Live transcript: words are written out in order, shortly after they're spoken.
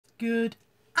good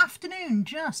afternoon.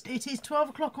 It is 12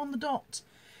 o'clock on the dot.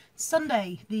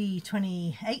 Sunday the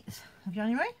 28th of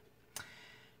January.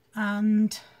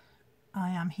 And I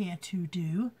am here to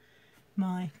do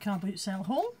my car boot sale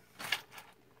haul.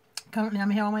 Currently I'm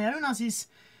here on my own, as is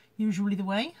usually the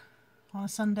way on a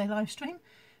Sunday live stream.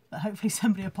 But hopefully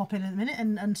somebody will pop in a minute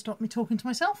and stop me talking to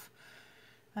myself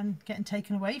and getting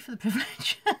taken away for the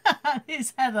privilege.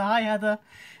 It's Heather. Hi Heather,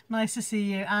 nice to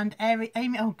see you. And Amy,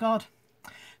 oh god,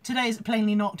 today is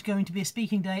plainly not going to be a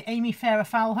speaking day. Amy Farah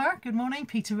Fowler, good morning.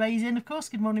 Peter Ray's in, of course.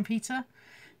 Good morning, Peter.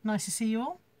 Nice to see you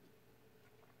all.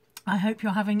 I hope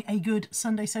you're having a good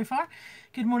Sunday so far.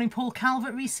 Good morning, Paul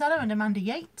Calvert, reseller, and Amanda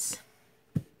Yates.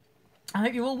 I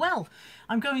hope you're all well.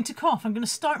 I'm going to cough. I'm going to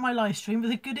start my live stream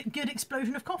with a good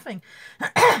explosion of coughing.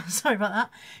 Sorry about that.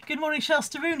 Good morning, Shel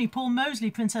Rooney, Paul Mosley,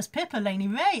 Princess Pippa, Lainey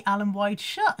Ray, Alan Wide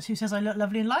Shut, who says I look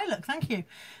lovely in lilac. Thank you.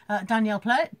 Danielle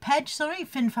Pedge, sorry,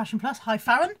 Finn Fashion Plus. Hi,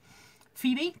 Farron,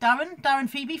 Phoebe, Darren,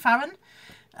 Phoebe, Farron.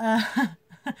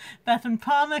 Bethan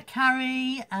Palmer,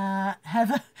 Carrie,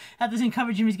 Heather's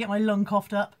encouraging me to get my lung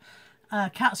coughed up.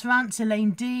 Cat's Rants,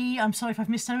 Elaine D. I'm sorry if I've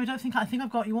missed anyone. I think I've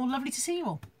got you all. Lovely to see you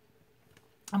all.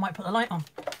 I might put the light on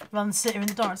rather than sit here in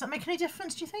the dark. Does that make any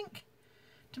difference, do you think?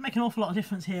 Doesn't make an awful lot of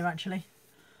difference here, actually.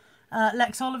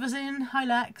 Lex Oliver's in. Hi,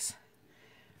 Lex.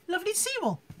 Lovely to see you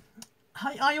all.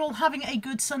 Hi, are you all having a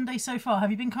good Sunday so far?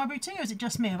 Have you been car booting, or is it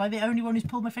just me? Am I the only one who's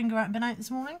pulled my finger out and been out this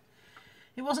morning?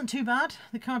 It wasn't too bad.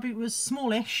 The car boot was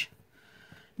smallish.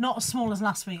 Not as small as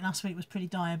last week. Last week was pretty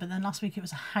dire, but then last week it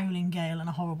was a howling gale and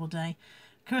a horrible day.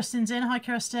 Kirsten's in. Hi,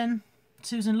 Kirsten.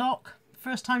 Susan Locke.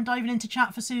 First time diving into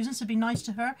chat for Susan, so be nice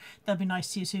to her. They'll be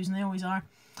nice to you, Susan. They always are.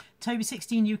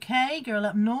 Toby16 UK. Girl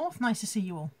up north. Nice to see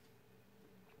you all.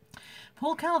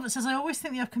 Paul Calvert says, I always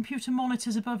think you have computer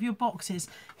monitors above your boxes.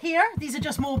 Here, these are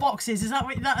just more boxes. Is that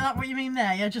what you mean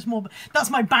there? Yeah, just more. That's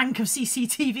my bank of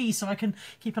CCTV, so I can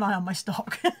keep an eye on my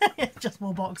stock. Just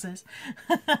more boxes.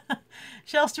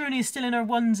 Shelston Rooney is still in her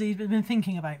onesie, but been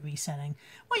thinking about reselling.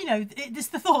 Well, you know, it's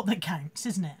the thought that counts,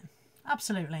 isn't it?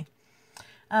 Absolutely.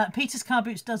 Peter's car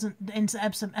boots doesn't into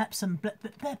Epsom blah,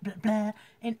 blah, blah, blah, blah.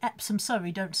 In Epsom,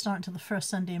 sorry, don't start until the first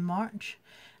Sunday in March.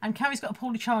 And Carrie's got a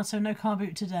poorly child, so no car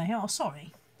boot today. Oh,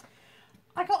 sorry.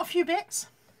 I got a few bits.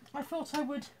 I thought I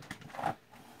would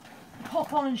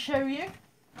pop on and show you.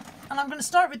 And I'm going to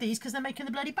start with these because they're making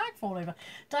the bloody bag fall over.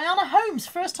 Diana Holmes,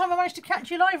 first time I managed to catch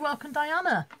you live. Welcome,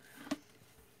 Diana.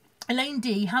 Elaine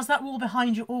D, has that wall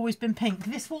behind you always been pink?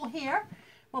 This wall here,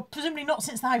 well, presumably not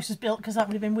since the house was built, because that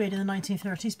would have been weird in the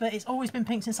 1930s, but it's always been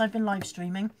pink since I've been live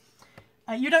streaming.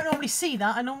 You don't normally see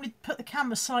that. I normally put the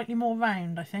camera slightly more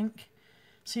round, I think.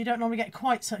 So you don't normally get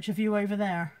quite such a view over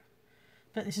there.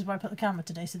 But this is where I put the camera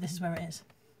today, so this is where it is.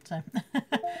 So,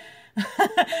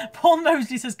 Paul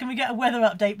Mosley says, can we get a weather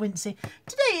update, Wincy?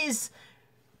 Today is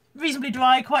reasonably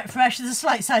dry, quite fresh. There's a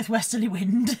slight southwesterly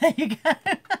wind. There you go.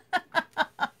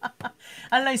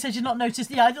 And Elaine says you've not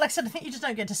noticed. Yeah, like I said, I think you just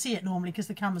don't get to see it normally because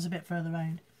the camera's a bit further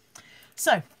round.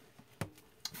 So,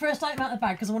 first item out of the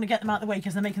bag, because I want to get them out of the way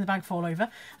because they're making the bag fall over.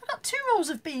 I've got 2 rolls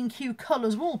of B&Q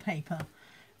Colours wallpaper.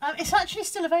 It's actually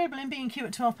still available in B&Q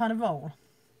at £12 a roll.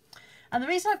 And the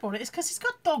reason I bought it is because it's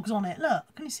got dogs on it.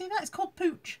 Look, can you see that? It's called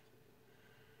Pooch.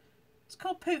 It's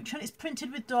called Pooch and it's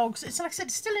printed with dogs. It's, like I said,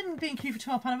 it's still in B&Q for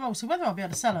 £12 a roll, so whether I'll be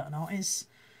able to sell it or not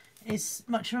is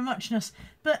much of a muchness.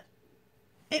 But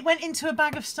it went into a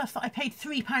bag of stuff that I paid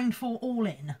 £3 for all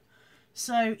in.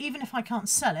 So even if I can't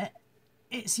sell it,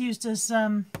 it's used as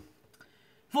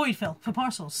void fill for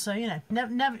parcels. So, you know,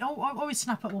 I'll always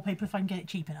snap up wallpaper if I can get it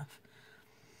cheap enough.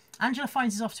 Angela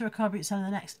finds us off to a car boot sale in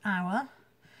the next hour.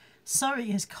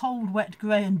 Surrey is cold, wet,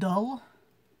 grey and dull.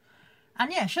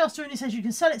 And yeah, Shelston says you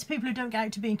can sell it to people who don't get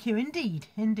out to B&Q. Indeed,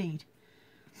 indeed.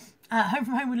 Home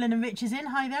from Home with Lynn and Rich is in.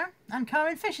 Hi there. And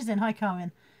Karen Fish is in. Hi,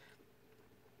 Karen.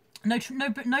 No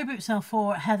boot sale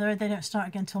for Heather. They don't start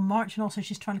again until March. And also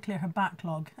she's trying to clear her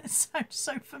backlog. It sounds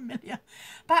so familiar.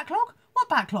 Backlog? What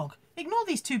backlog? Ignore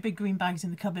these 2 big green bags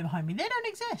in the cupboard behind me. They don't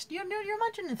exist. You're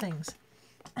imagining things.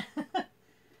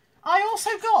 I also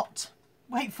got,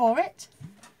 wait for it,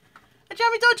 a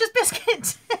Jammy Dodgers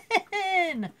biscuit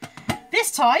tin.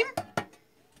 This time,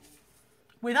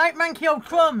 without manky old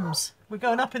crumbs. We're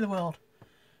going up in the world.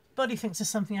 Buddy thinks there's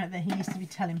something out there he needs to be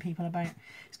telling people about.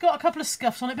 It's got a couple of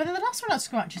scuffs on it, but the last one had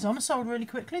scratches on. Are sold really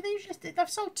quickly. I've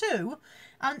sold 2,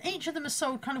 and each of them is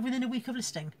sold kind of within a week of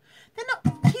listing. They're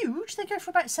not huge. They go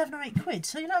for about 7 or 8 quid.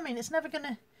 So you know what I mean. It's not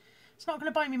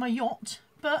gonna buy me my yacht,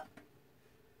 but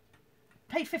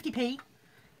paid 50p.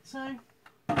 So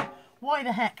why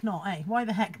the heck not, eh? Why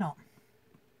the heck not?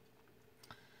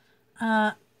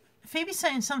 Phoebe's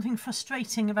saying something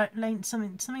frustrating about Lane.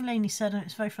 Something Laney said, and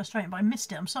it's very frustrating. But I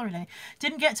missed it. I'm sorry, Laney.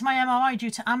 Didn't get to my MRI due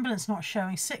to ambulance not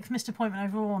showing. 6th missed appointment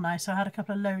overall now, so I had a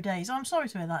couple of low days. Oh, I'm sorry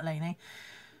to hear that, Laney.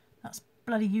 That's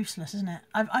bloody useless, isn't it?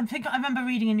 I remember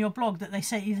reading in your blog that they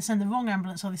say either send the wrong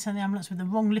ambulance or they send the ambulance with the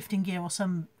wrong lifting gear or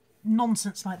some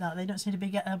nonsense like that. They don't seem to be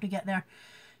able to get their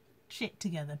shit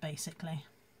together, basically.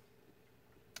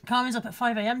 Carmen's up at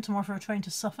 5 AM tomorrow for a train to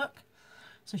Suffolk,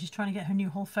 so she's trying to get her new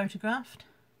hole photographed.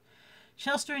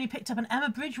 Shelstra only picked up an Emma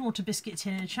Bridgewater biscuit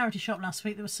tin in a charity shop last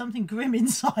week. There was something grim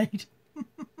inside.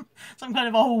 Some kind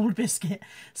of old biscuit.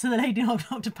 So the lady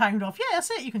knocked a pound off. Yeah,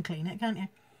 that's it. You can clean it, can't you?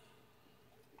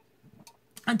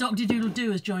 And Dr. Doodle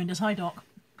Doo has joined us. Hi, Doc.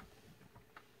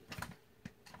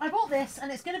 I bought this,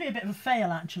 and it's going to be a bit of a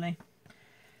fail, actually.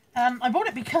 I bought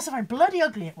it because of how bloody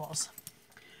ugly it was.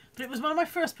 But it was one of my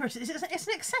first purchases. It's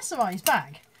an accessorised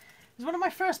bag. It was one of my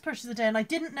first purchases of the day, and I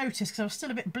didn't notice, because I was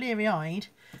still a bit bleary-eyed,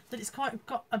 that it's got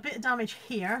a bit of damage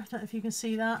here. I don't know if you can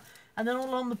see that. And then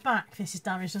all on the back, this is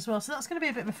damaged as well. So that's going to be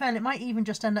a bit of a fail. It might even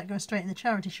just end up going straight in the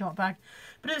charity shop bag.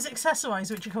 But it was accessorised,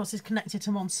 which, of course, is connected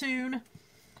to Monsoon.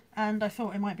 And I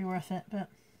thought it might be worth it, but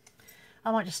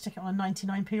I might just stick it on a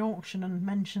 99p auction and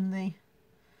mention the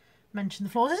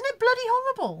flaws. Isn't it bloody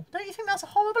horrible? Don't you think that's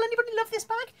horrible? Anybody love this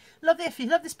bag? If you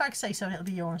love this bag, say so and it'll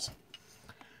be yours.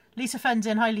 Lisa Fenn's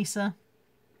in. Hi, Lisa.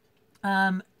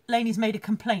 Laney's made a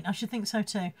complaint. I should think so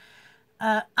too.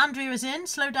 Andrea is in.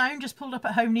 Slow down. Just pulled up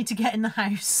at home. Need to get in the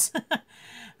house.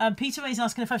 Peter Ray's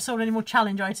asking if I've sold any more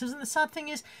challenge items. And the sad thing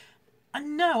is,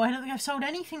 no, I don't think I've sold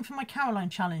anything from my Caroline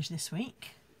challenge this week.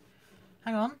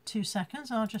 Hang on 2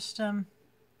 seconds. I'll just... Yeah,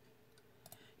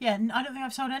 I don't think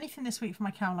I've sold anything this week for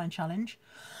my Caroline challenge.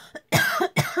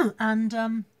 And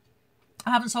I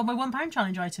haven't sold my £1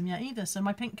 challenge item yet either, so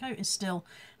my pink coat is still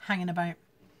hanging about.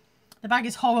 The bag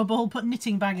is horrible. Put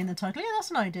knitting bag in the title. Yeah, that's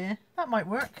an idea. That might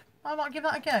work. I might give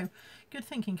that a go. Good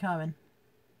thinking, Karen.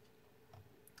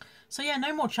 So yeah,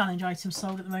 no more challenge items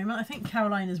sold at the moment. I think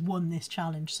Caroline has won this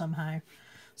challenge somehow.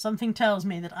 Something tells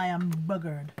me that I am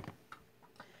buggered.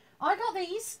 I got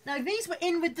these. Now, these were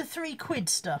in with the £3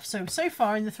 stuff. So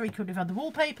far in the £3 we've had the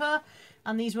wallpaper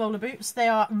and these roller boots. They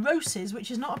are Roses,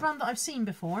 which is not a brand that I've seen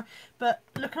before. But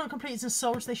looking on completed and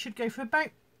sold, they should go for about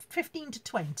 15 to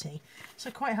 20.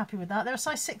 So quite happy with that. They're a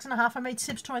size 6.5. I made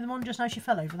Sibs try them on just now. She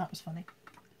fell over. That was funny.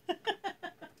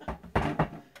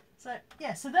 So,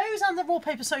 yeah. So those and the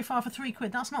wallpaper so far for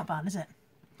 £3. That's not bad, is it?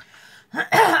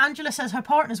 Angela says her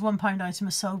partner's £1 item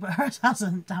is sold, but hers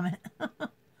hasn't. Damn it.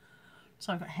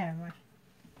 So I've got hair right.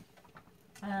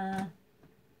 I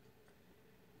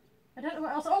don't know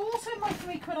what else. Oh, also my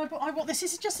 £3 I bought this.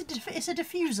 This is just it's a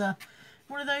diffuser,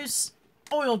 one of those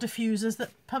oil diffusers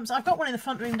that pumps. I've got one in the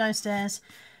front room downstairs.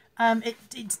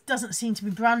 It doesn't seem to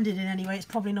be branded in any way. It's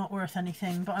probably not worth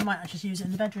anything, but I might actually use it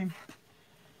in the bedroom.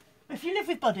 If you live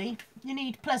with Buddy, you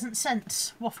need pleasant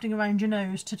scents wafting around your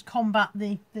nose to combat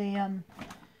the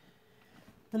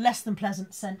less than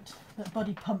pleasant scent that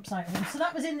Buddy pumps out of him. So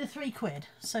that was in the £3.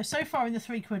 So far in the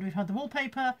 £3 we've had the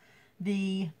wallpaper,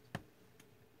 the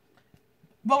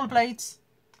rollerblades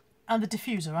and the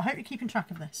diffuser. I hope you're keeping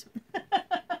track of this.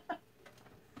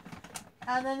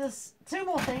 And then there's 2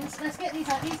 more things. Let's get these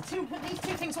out. These two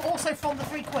things are also from the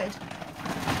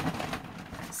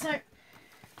 £3. So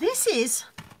this is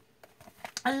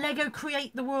a Lego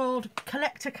Create the World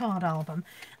collector card album,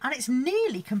 and it's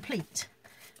nearly complete.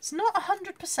 It's not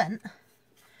 100%,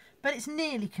 but it's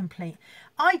nearly complete.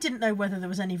 I didn't know whether there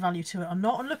was any value to it or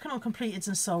not. And looking on completeds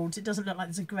and solds, it doesn't look like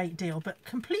there's a great deal, but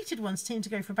completed ones seem to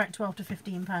go for about £12 to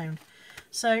 £15.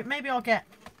 So maybe I'll get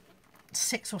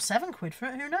 £6 or £7 for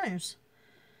it. Who knows?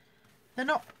 They're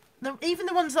not. Even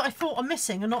the ones that I thought are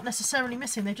missing are not necessarily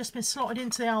missing. They've just been slotted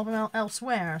into the album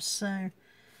elsewhere. So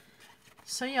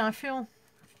yeah, I feel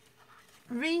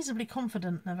reasonably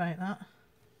confident about that.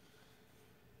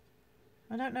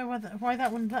 I don't know why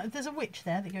that one... There's a witch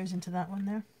there that goes into that one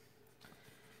there.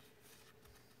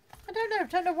 I don't know.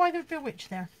 Don't know why there would be a witch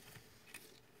there.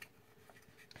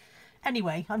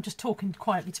 Anyway, I'm just talking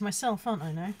quietly to myself, aren't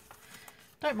I now?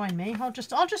 Don't mind me. I'll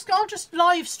just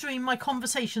live stream my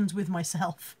conversations with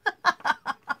myself.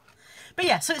 But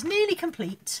yeah, so it's nearly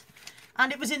complete,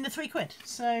 and it was in the £3.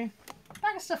 So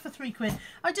bag of stuff for £3.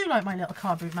 I do like my little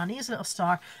cardboard man. He is a little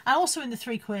star. And also in the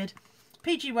 £3,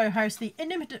 PG Wodehouse, the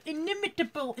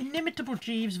inimitable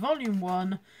Jeeves, Volume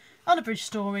 1, Unabridged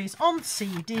Stories on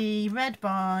CD, read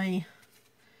by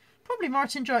probably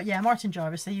Martin Jarvis. Yeah, Martin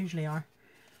Jarvis. They usually are.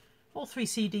 All 3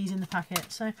 CDs in the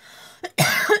packet, so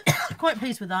quite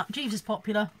pleased with that. Jeeves is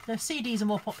popular. The CDs are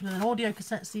more popular than audio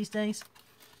cassettes these days.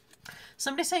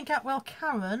 Somebody saying get well,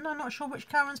 Karen. I'm not sure which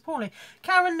Karen's poorly.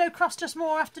 Karen, no crust, just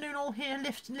more afternoon all here,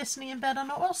 listening in bed. I'm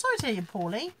not well. Sorry to hear you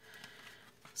poorly.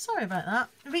 Sorry about that.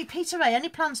 Peter Ray, any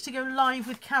plans to go live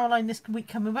with Caroline this week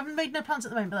coming? We haven't made no plans at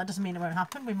the moment, but that doesn't mean it won't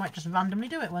happen. We might just randomly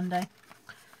do it one day.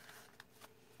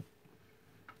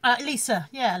 Lisa,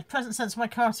 yeah, present sense of my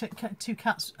carpet, 2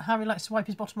 cats. Harry likes to wipe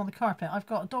his bottom on the carpet. I've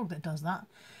got a dog that does that.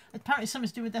 Apparently something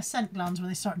to do with their scent glands where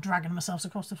they start dragging themselves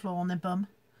across the floor on their bum.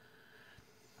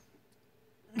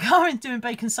 Karen's doing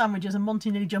bacon sandwiches and Monty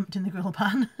nearly jumped in the grill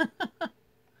pan. But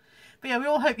yeah, we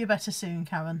all hope you're better soon,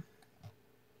 Karen.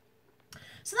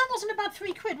 So that wasn't a bad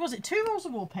 £3, was it? 2 rolls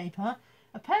of wallpaper,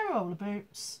 a pair of roller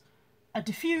boots, a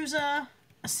diffuser,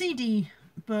 a CD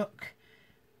book,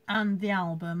 and the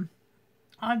album.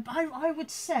 I would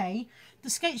say the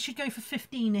skates should go for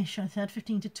 15-ish, I said,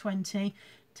 15 to 20.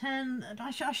 10,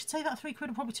 I should say that £3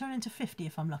 will probably turn into 50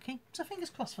 if I'm lucky. So fingers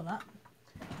crossed for that.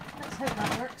 Let's hope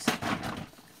that works.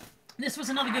 This was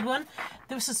another good one.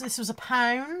 This was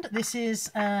 £1. This is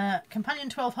Companion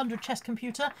 1200 chess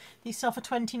computer. These sell for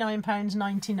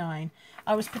 £29.99.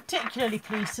 I was particularly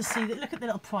pleased to see that. Look at the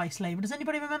little price label. Does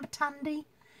anybody remember Tandy?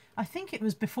 I think it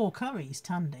was before Curry's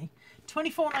Tandy.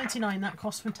 £24.99 that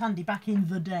cost from Tandy back in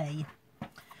the day.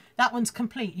 That one's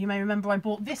complete. You may remember I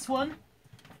bought this one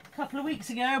a couple of weeks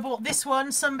ago. I bought this one.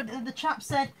 The chap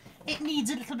said it needs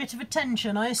a little bit of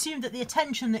attention. I assumed that the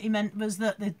attention that he meant was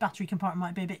that the battery compartment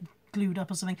might be a bit glued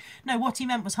up or something. No, what he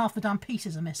meant was half the damn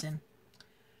pieces are missing.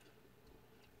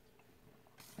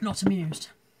 Not amused.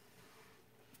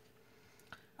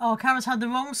 Oh, Karen's had the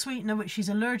wrong sweetener, which she's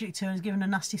allergic to, and has given her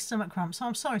nasty stomach cramps. So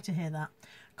I'm sorry to hear that.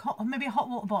 Maybe a hot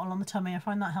water bottle on the tummy. I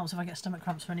find that helps if I get stomach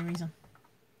cramps for any reason.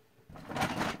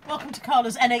 Welcome to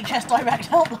Carla's NHS Direct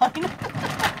helpline.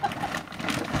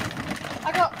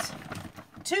 I got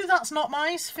 2 That's Not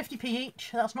Mice, 50p each.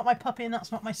 That's Not My Puppy and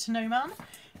That's Not My Snowman.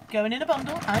 Going in a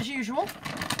bundle, as usual.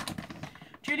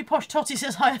 Julie Posh Totty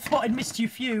says, hi, I thought I'd missed you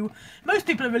few. Most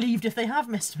people are relieved if they have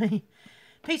missed me.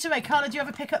 Peter Ray, Carla, do you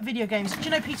ever pick up video games? Do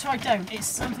you know, Peter, I don't. It's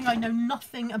something I know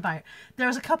nothing about.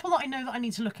 There's a couple that I know that I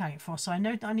need to look out for. So I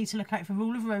know that I need to look out for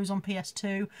Rule of Rose on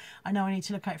PS2. I know I need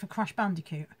to look out for Crash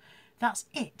Bandicoot. That's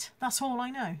it. That's all I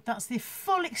know. That's the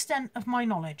full extent of my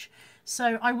knowledge.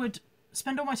 So I would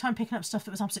spend all my time picking up stuff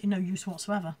that was absolutely no use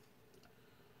whatsoever.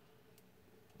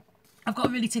 I've got a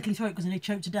really tickly throat because I nearly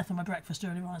choked to death on my breakfast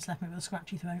earlier on. It's left me with a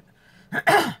scratchy throat.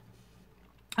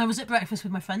 I was at breakfast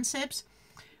with my friend Sibs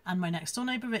and my next door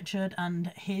neighbour Richard and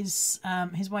his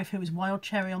wife, who is Wild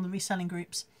Cherry on the reselling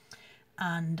groups,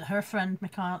 and her friend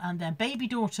Mikhail and their baby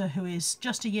daughter, who is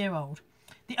just a year old.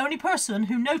 The only person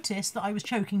who noticed that I was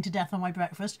choking to death on my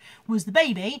breakfast was the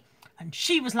baby, and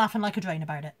she was laughing like a drain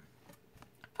about it.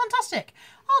 Fantastic.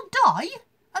 I'll die,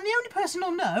 and the only person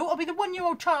I'll know will be the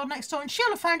 1-year-old child next door, and she'll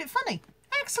have found it funny.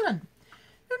 Excellent.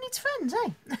 Who needs friends,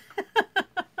 eh?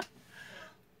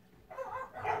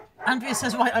 Andrea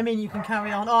says, right, I'm in, you can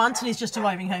carry on. Oh, Anthony's just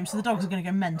arriving home, so the dogs are going to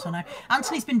go mental now.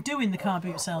 Anthony's been doing the car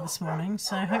boot sale this morning,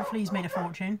 so hopefully he's made a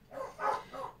fortune.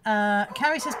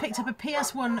 Carrie says, picked up a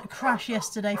PS1 Crash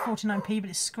yesterday, 49p, but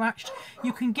it's scratched.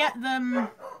 You can get them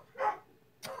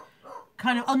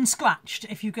kind of unscratched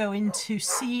if you go into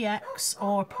CX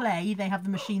or Play. They have the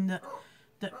machine that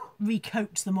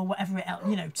recoats them or whatever it,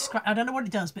 you know, I don't know what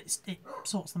it does, but it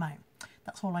sorts them out.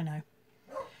 That's all I know.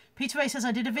 Peter Ray says,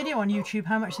 I did a video on YouTube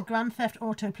how much the Grand Theft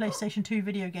Auto PlayStation 2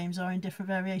 video games are in different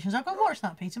variations. I've got to watch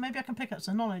that, Peter. Maybe I can pick up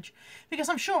some knowledge. Because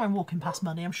I'm sure I'm walking past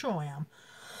money. I'm sure I am.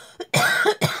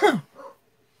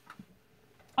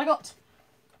 I got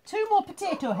 2 more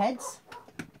potato heads.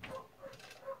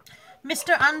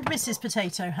 Mr. and Mrs.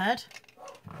 Potato Head.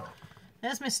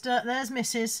 There's Mr. There's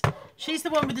Mrs. She's the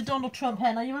one with the Donald Trump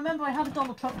hair. Now, you remember I had a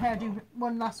Donald Trump hairdo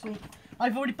one last week.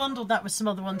 I've already bundled that with some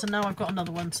other ones, and now I've got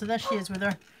another one. So there she is with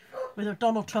her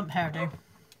Donald Trump hairdo.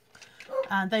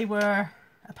 And they were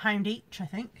 £1 each, I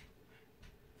think.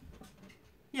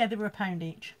 Yeah, they were £1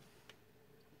 each.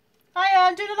 Hi,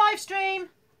 Anne, do the live stream.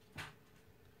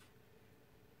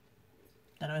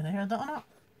 Don't know if they heard that or not.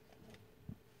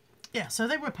 Yeah, so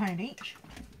they were £1 each.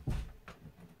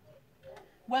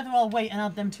 Whether I'll wait and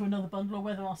add them to another bundle or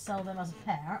whether I'll sell them as a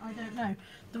pair, I don't know.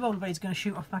 The rollerblade's going to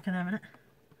shoot off back in a minute.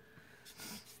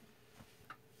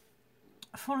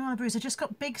 Falling on a Bruise. I just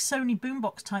got big Sony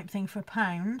boombox type thing for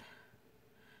 £1.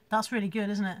 That's really good,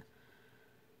 isn't it?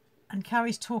 And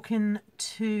Carrie's talking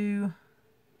to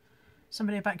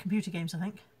somebody about computer games, I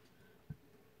think.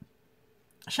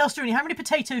 Shelsterini, how many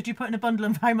potatoes do you put in a bundle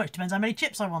and how much? Depends how many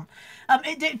chips I want.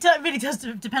 It really does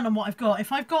depend on what I've got.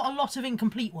 If I've got a lot of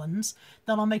incomplete ones,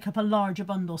 then I'll make up a larger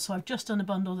bundle. So I've just done a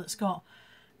bundle that's got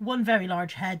one very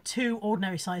large head, 2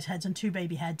 ordinary size heads and 2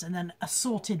 baby heads, and then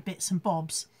assorted bits and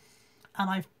bobs. And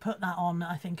I've put that on,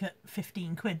 I think, at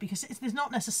 15 quid, because there's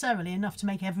not necessarily enough to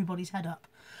make everybody's head up.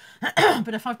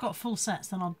 But if I've got full sets,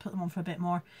 then I'll put them on for a bit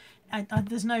more.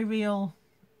 There's no real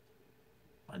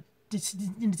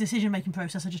decision-making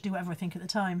process. I just do whatever I think at the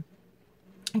time.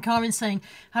 And Karen's saying,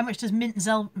 how much does mint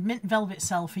velvet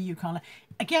sell for you, Carla?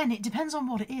 Again, it depends on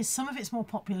what it is. Some of it's more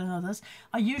popular than others.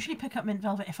 I usually pick up mint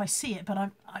velvet if I see it,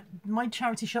 but my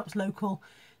charity shops local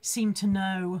seem to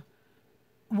know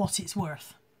what it's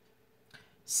worth.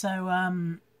 So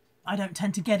I don't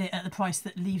tend to get it at the price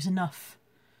that leaves enough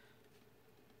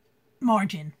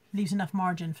margin. Leaves enough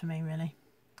margin for me, really.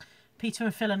 Peter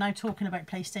and Phil are now talking about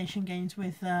PlayStation games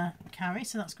with Carrie,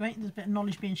 so that's great. There's a bit of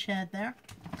knowledge being shared there.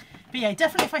 But yeah,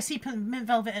 definitely if I see mint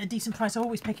velvet at a decent price, I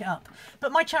always pick it up.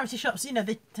 But my charity shops, you know,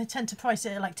 they tend to price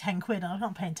it at like 10 quid. I'm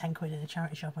not paying 10 quid in a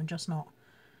charity shop, I'm just not.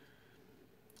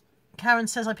 Karen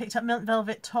says, I picked up mint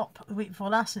velvet top the week before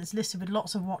last, and it's listed with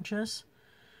lots of watchers.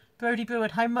 Brody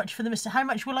Breward, how much for them? How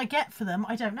much will I get for them?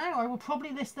 I don't know. I will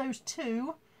probably list those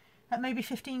 2 at maybe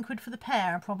 15 quid for the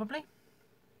pair, probably.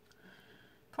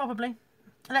 Probably.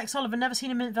 Alex Oliver, never seen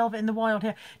a mint velvet in the wild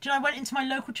here. Do you know, I went into my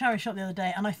local charity shop the other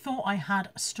day and I thought I had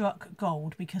struck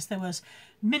gold, because there was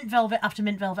mint velvet after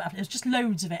mint velvet after. It was just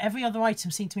loads of it. Every other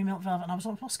item seemed to be mint velvet, and I was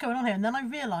like, what's going on here? And then I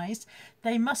realised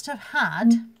they must have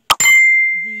had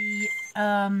the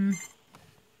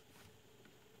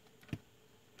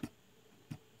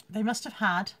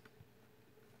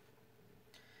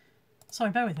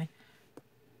sorry, bear with me.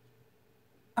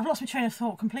 I've lost my train of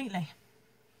thought completely.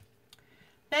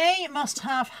 They must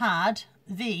have had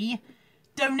the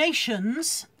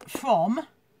donations from...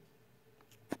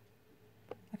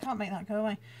 I can't make that go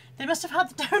away. They must have had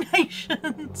the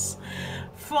donations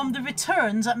from the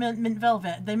returns at Mint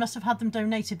Velvet. They must have had them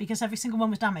donated, because every single one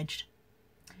was damaged.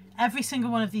 Every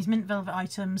single one of these Mint Velvet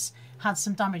items had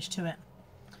some damage to it.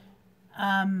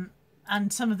 And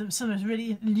some of them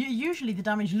really... Usually the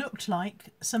damage looked like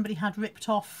somebody had ripped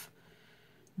off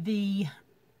the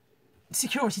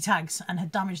security tags and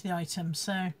had damaged the item.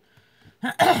 So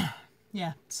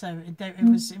yeah, so it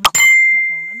was struck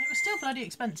gold, and they were still bloody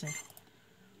expensive.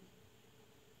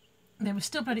 They were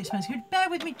still bloody expensive. Bear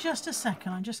with me just a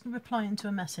second. I'm just replying to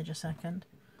a message a second.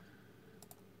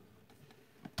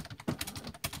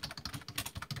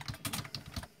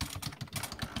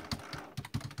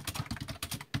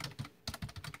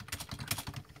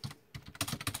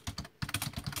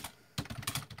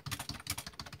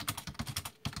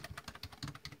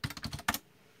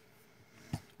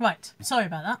 Right, sorry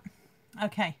about that.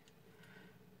 Okay.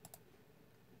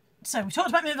 So we talked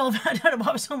about mint velvet. I don't know what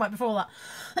I was talking about before that.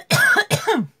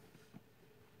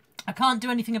 I can't do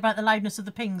anything about the loudness of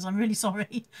the pings. I'm really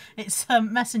sorry. It's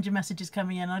messenger messages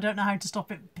coming in. I don't know how to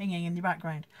stop it pinging in the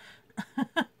background.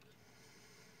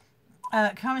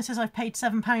 Karen says I've paid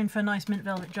 £7 for a nice mint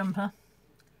velvet jumper.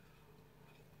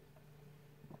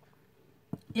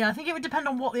 Yeah, I think it would depend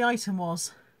on what the item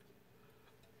was.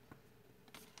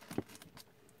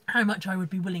 How much I would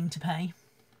be willing to pay.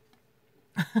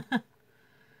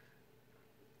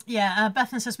 Yeah,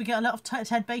 Bethan says we get a lot of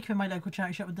Ted Baker in my local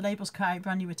charity shop with the labels cut out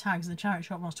brand new with tags, and the charity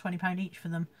shop wants £20 each for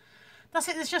them. That's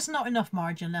it. There's just not enough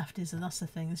margin left, is there? That's the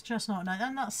thing. There's just not enough,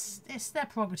 and it's their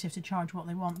prerogative to charge what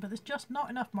they want, but there's just not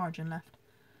enough margin left.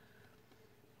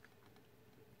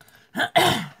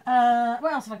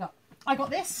 What else have I got? I got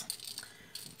this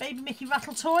Baby Mickey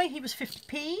Rattle toy. He was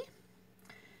 50p.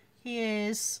 He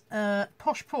is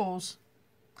Posh Paws.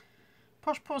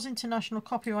 Posh Paws International,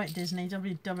 copyright Disney,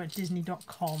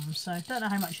 www.disney.com. So I don't know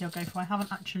how much he'll go for. I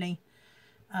haven't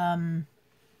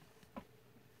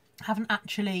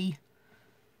actually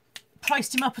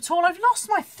priced him up at all. I've lost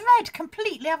my thread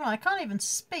completely, haven't I? I can't even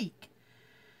speak.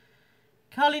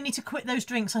 Carly, need to quit those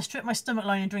drinks. I stripped my stomach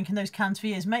lining drinking those cans for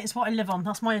years. Mate, it's what I live on.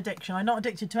 That's my addiction. I'm not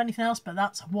addicted to anything else, but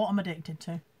that's what I'm addicted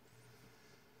to.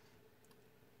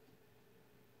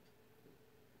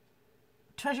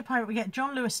 Treasure Pirate, we get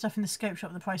John Lewis stuff in the scope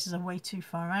shop. The prices are way too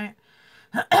far out.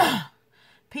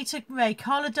 Peter Ray,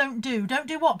 Carla, don't do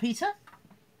what, Peter?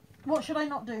 What should I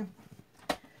not do?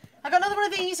 I got another one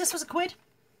of these. This was £1.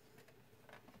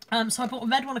 So I bought a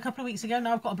red one a couple of weeks ago.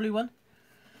 Now I've got a blue one.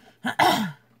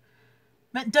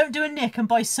 Don't do a nick and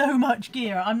buy so much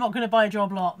gear. I'm not going to buy a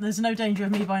job lot. There's no danger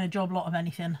of me buying a job lot of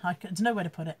anything. There's nowhere to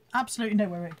put it. Absolutely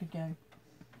nowhere it could go.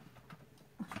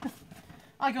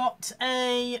 I got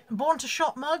a Born to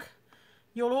Shop mug.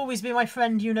 You'll always be my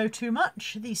friend, you know too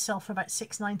much. These sell for about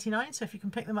 £6.99, so if you can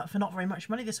pick them up for not very much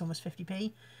money, this one was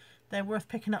 50p. They're worth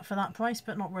picking up for that price,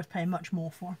 but not worth paying much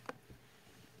more for.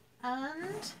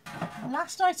 And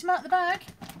last item out of the bag.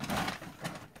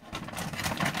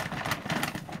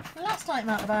 item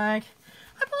out of the bag.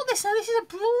 I bought this now. This is a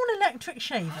Braun electric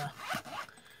shaver.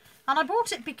 And I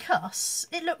bought it because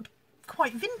it looked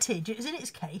quite vintage. It was in its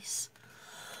case.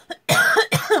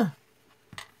 In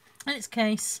its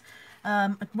case.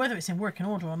 Whether it's in working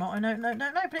order or not, I don't know.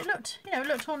 But it looked, you know, it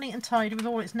looked all neat and tidy with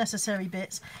all its necessary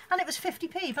bits. And it was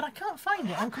 50p, but I can't find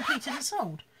it on completed and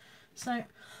sold. So,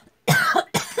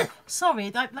 sorry.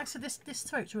 Like I said, this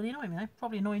throat's really annoying me.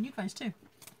 Probably annoying you guys too.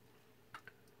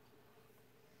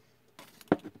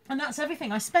 And that's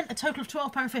everything. I spent a total of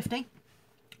 £12.50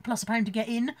 plus £1 to get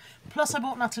in. Plus I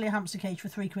bought Natalie a hamster cage for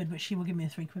 £3, which she will give me a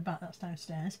 £3 back. That's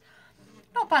downstairs.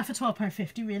 Not bad for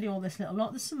 £12.50 really, all this little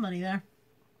lot. There's some money there.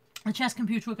 The chess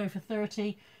computer will go for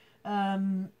 30.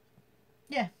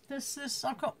 Yeah,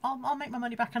 I'll make my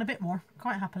money back and a bit more,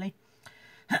 quite happily.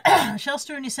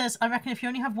 Shellstoony says, I reckon if you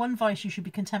only have one vice, you should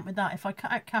be content with that. If I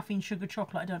cut out caffeine, sugar,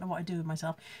 chocolate, I don't know what I do with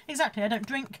myself. Exactly, I don't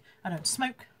drink, I don't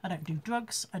smoke, I don't do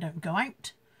drugs, I don't go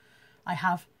out. I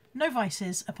have no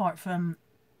vices apart from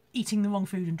eating the wrong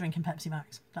food and drinking Pepsi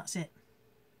Max. That's it.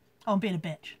 Oh, and being a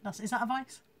bitch. Is that a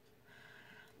vice?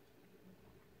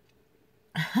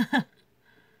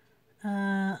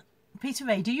 Peter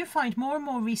Ray, do you find more and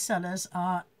more resellers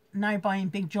are now buying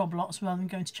big job lots rather than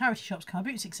going to charity shops, car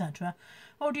boots, etc.?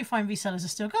 Or do you find resellers are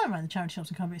still going around the charity shops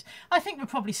and car boots? I think we're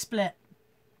probably split.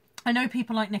 I know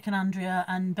people like Nick and Andrea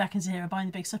and Beck and Zahira buying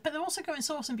the big stuff, but they're also going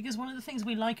sourcing because one of the things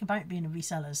we like about being a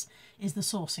resellers is the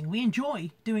sourcing. We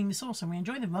enjoy doing the sourcing. We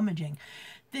enjoy the rummaging.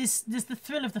 There's the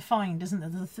thrill of the find, isn't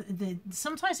there?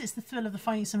 Sometimes it's the thrill of the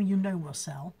finding something you know will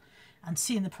sell and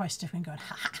seeing the price difference and going,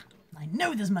 ha ha, I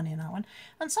know there's money in that one.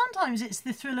 And sometimes it's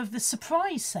the thrill of the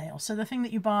surprise sale. So the thing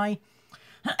that you buy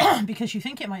because you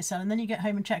think it might sell, and then you get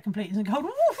home and check completed and go,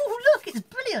 oh, look, it's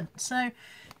brilliant. So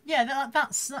yeah,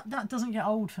 that doesn't get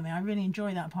old for me. I really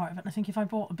enjoy that part of it. And I think if I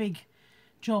bought a big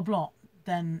job lot,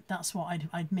 then that's what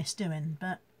I'd miss doing.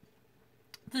 But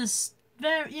there's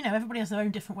everybody has their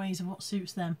own different ways of what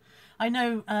suits them. I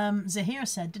know Zahir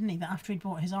said, didn't he, that after he'd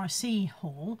bought his RC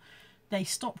haul, they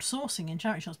stopped sourcing in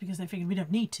charity shops because they figured we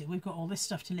don't need to. We've got all this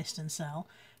stuff to list and sell.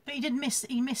 But he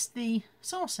missed the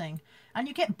sourcing, and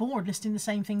you get bored listing the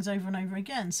same things over and over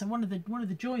again. So one of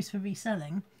the joys for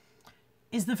reselling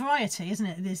is the variety, isn't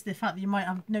it? There's the fact that you might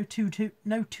have no two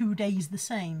days the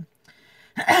same.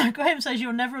 Graham says,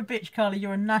 you're never a bitch, Carly.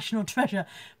 You're a national treasure.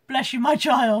 Bless you, my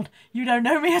child. You don't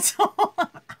know me at all. I'm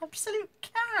an absolute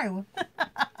cow.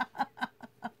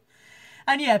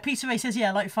 And yeah, Peter Ray says, yeah,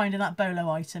 I like finding that bolo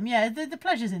item. Yeah, the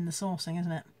pleasure's in the sourcing,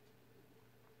 isn't it?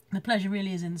 The pleasure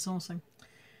really is in the sourcing.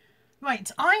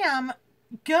 Right, I am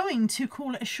going to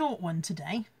call it a short one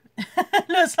today.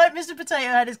 Looks like Mr. Potato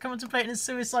Head is contemplating a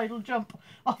suicidal jump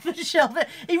off the shelf.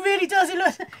 He really does. He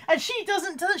looks, and she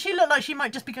doesn't she look like she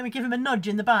might just be going to give him a nudge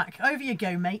in the back? Over you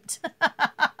go, mate.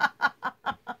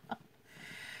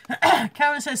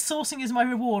 Karen says, sourcing is my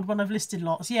reward when I've listed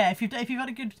lots. Yeah, if you've had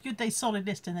a good day's solid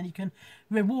listing, then you can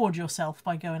reward yourself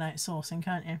by going out sourcing,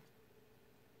 can't you?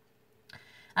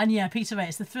 And yeah, Peter Ray,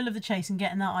 it's the thrill of the chase and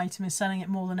getting that item and selling it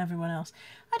more than everyone else.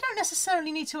 I don't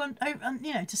necessarily need to,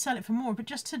 to sell it for more, but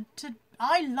just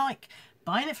I like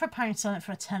buying it for £1, selling it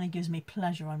for £10. Gives me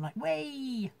pleasure. I'm like,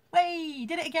 way,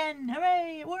 did it again,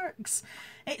 hooray, it works.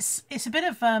 It's a bit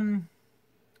of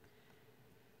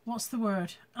what's the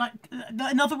word? Like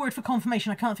another word for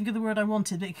confirmation. I can't think of the word I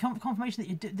wanted, but confirmation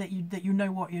that you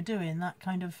know what you're doing. That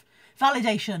kind of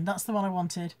validation. That's the one I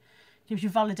wanted. Gives you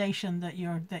validation that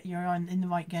you're in the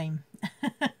right game.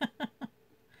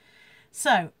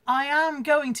 So I am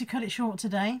going to cut it short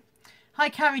today. Hi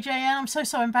Carrie JN, I'm so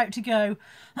sorry I'm about to go.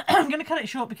 I'm going to cut it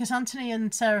short because Anthony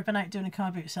and Sarah have been out doing a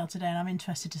car boot sale today, and I'm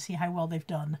interested to see how well they've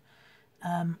done.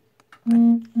 Oh,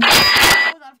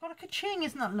 I've got a ka-ching,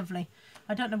 isn't that lovely?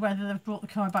 I don't know whether they've brought the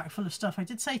car back full of stuff. I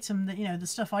did say to them that, the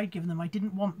stuff I'd given them I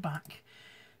didn't want back.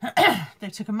 They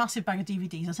took a massive bag of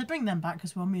DVDs. I said bring them back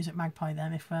because we'll Music Magpie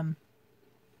them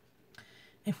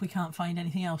if we can't find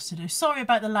anything else to do. Sorry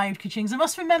about the loud ka-chings. I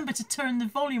must remember to turn the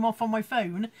volume off on my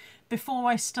phone before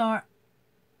I start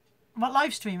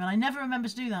live stream, and I never remember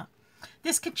to do that.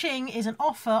 This ka-ching is an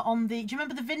offer on the... Do you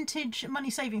remember the vintage money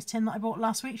savings tin that I bought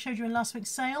last week? Showed you in last week's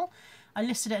sale. I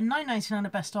listed it at £9.99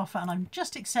 at best offer, and I'm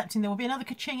just accepting. There will be another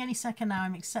ka-ching any second now.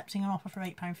 I'm accepting an offer for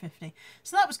 £8.50.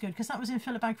 So that was good, because that was in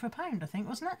fill a bag for £1, I think,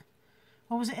 wasn't it?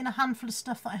 Or was it in a handful of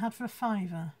stuff that I had for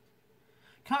 £5?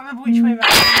 Can't remember which way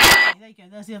around. There you go,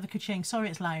 there's the other ka-ching. Sorry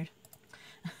it's loud.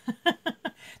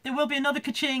 There will be another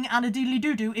ka-ching and a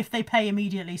deedly-doo-doo if they pay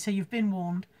immediately, so you've been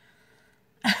warned.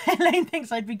 Elaine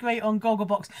thinks I'd be great on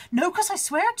Gogglebox. No, because I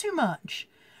swear too much.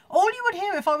 All you would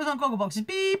hear if I was on Gogglebox is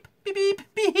beep, beep, beep,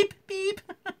 beep, beep.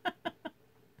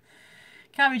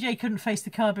 Carrie J couldn't face the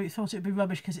car boot, thought it would be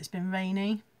rubbish because it's been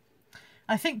rainy.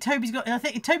 I think Toby's put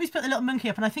the little monkey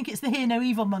up, and I think it's the Hear No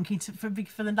Evil monkey for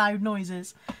the loud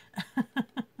noises.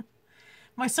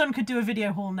 My son could do a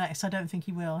video haul next. I don't think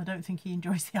he will. I don't think he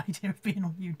enjoys the idea of being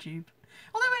on YouTube.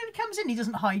 Although when he comes in, he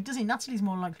doesn't hide, does he? Natalie's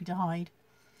more likely to hide.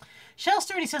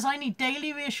 Shelster really says, I need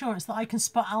daily reassurance that I can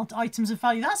spot out items of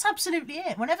value. That's absolutely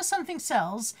it. Whenever something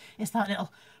sells, it's that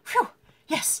little, whew,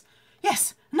 yes,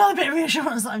 yes, another bit of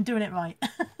reassurance that I'm doing it right.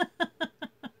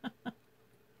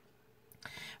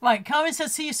 Right, Karen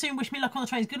says, see you soon. Wish me luck on the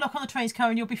trains. Good luck on the trains,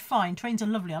 Karen. You'll be fine. Trains are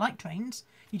lovely. I like trains.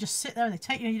 You just sit there and they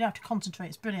take you and you don't have to concentrate.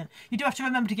 It's brilliant. You do have to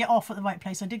remember to get off at the right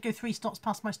place. I did go 3 stops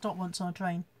past my stop once on a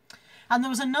train. And there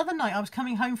was another night I was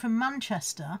coming home from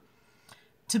Manchester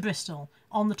to Bristol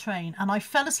on the train, and I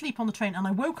fell asleep on the train and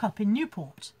I woke up in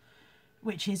Newport,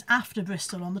 which is after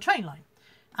Bristol on the train line.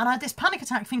 And I had this panic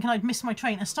attack thinking I'd missed my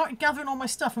train and started gathering all my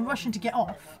stuff and rushing to get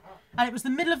off. And it was the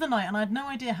middle of the night and I had no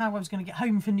idea how I was going to get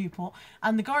home from Newport.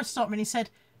 And the guard stopped me and he said,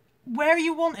 where are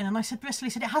you wanting? And I said, Bristol. He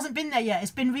said, it hasn't been there yet.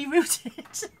 It's been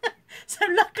rerouted. So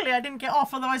luckily I didn't get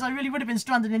off. Otherwise I really would have been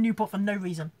stranded in Newport for no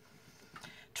reason.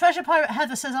 Treasure Pirate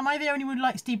Heather says, am I the only one who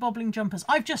likes debobbling jumpers?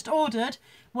 I've just ordered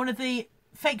one of the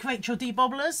Fake Rachel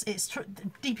debobblers. It's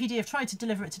DPD have tried to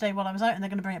deliver it today while I was out and they're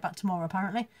going to bring it back tomorrow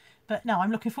apparently. But no,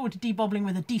 I'm looking forward to debobbling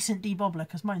with a decent debobbler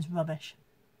because mine's rubbish.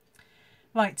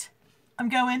 Right, I'm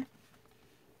going.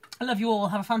 I love you all.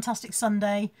 Have a fantastic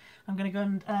Sunday. I'm going to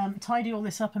go and tidy all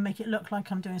this up and make it look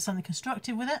like I'm doing something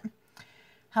constructive with it.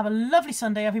 Have a lovely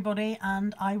Sunday, everybody,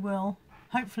 and I will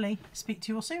hopefully speak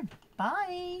to you all soon.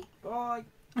 Bye. Bye.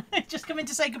 Just come in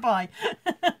to say goodbye.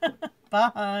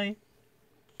 Bye.